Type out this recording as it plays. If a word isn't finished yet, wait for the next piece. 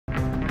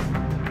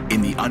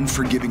in the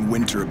unforgiving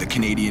winter of the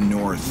Canadian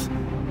North,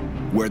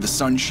 where the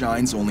sun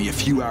shines only a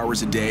few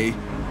hours a day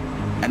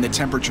and the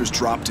temperatures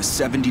drop to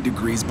 70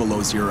 degrees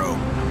below zero.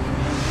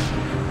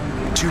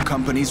 Two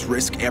companies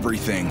risk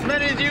everything. As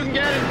many as you can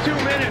get in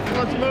 2 minutes.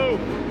 Let's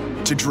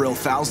move. To drill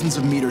thousands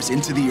of meters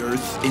into the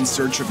earth in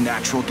search of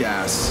natural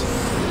gas.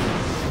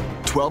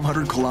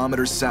 1,200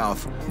 kilometers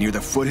south, near the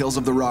foothills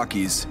of the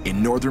Rockies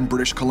in northern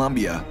British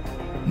Columbia,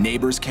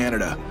 Narbors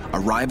Canada, a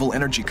rival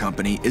energy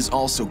company, is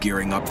also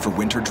gearing up for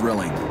winter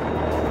drilling.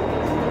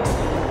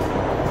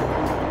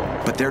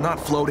 But they're not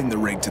floating the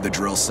rig to the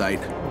drill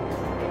site.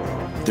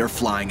 They're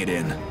flying it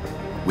in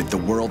with the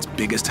world's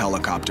biggest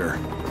helicopter.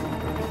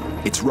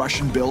 It's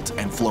Russian-built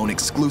and flown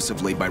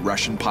exclusively by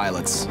Russian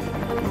pilots.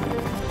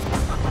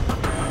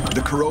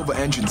 The Korova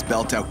engines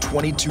belt out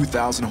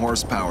 22,000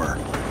 horsepower,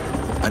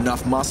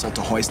 enough muscle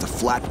to hoist a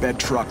flatbed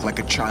truck like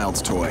a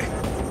child's toy,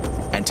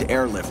 and to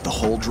airlift the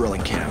whole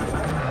drilling camp.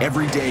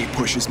 Every day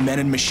pushes men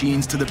and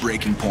machines to the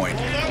breaking point.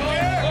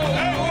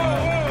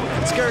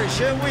 Scary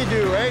shit we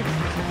do, eh?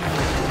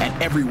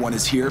 And everyone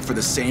is here for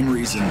the same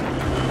reason.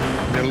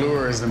 The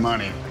lure is the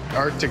money.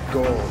 Arctic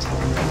gold.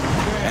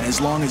 And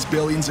as long as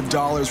billions of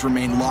dollars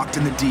remain locked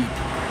in the deep,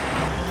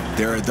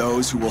 there are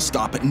those who will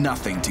stop at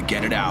nothing to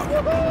get it out.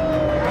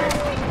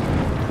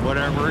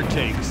 Whatever it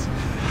takes.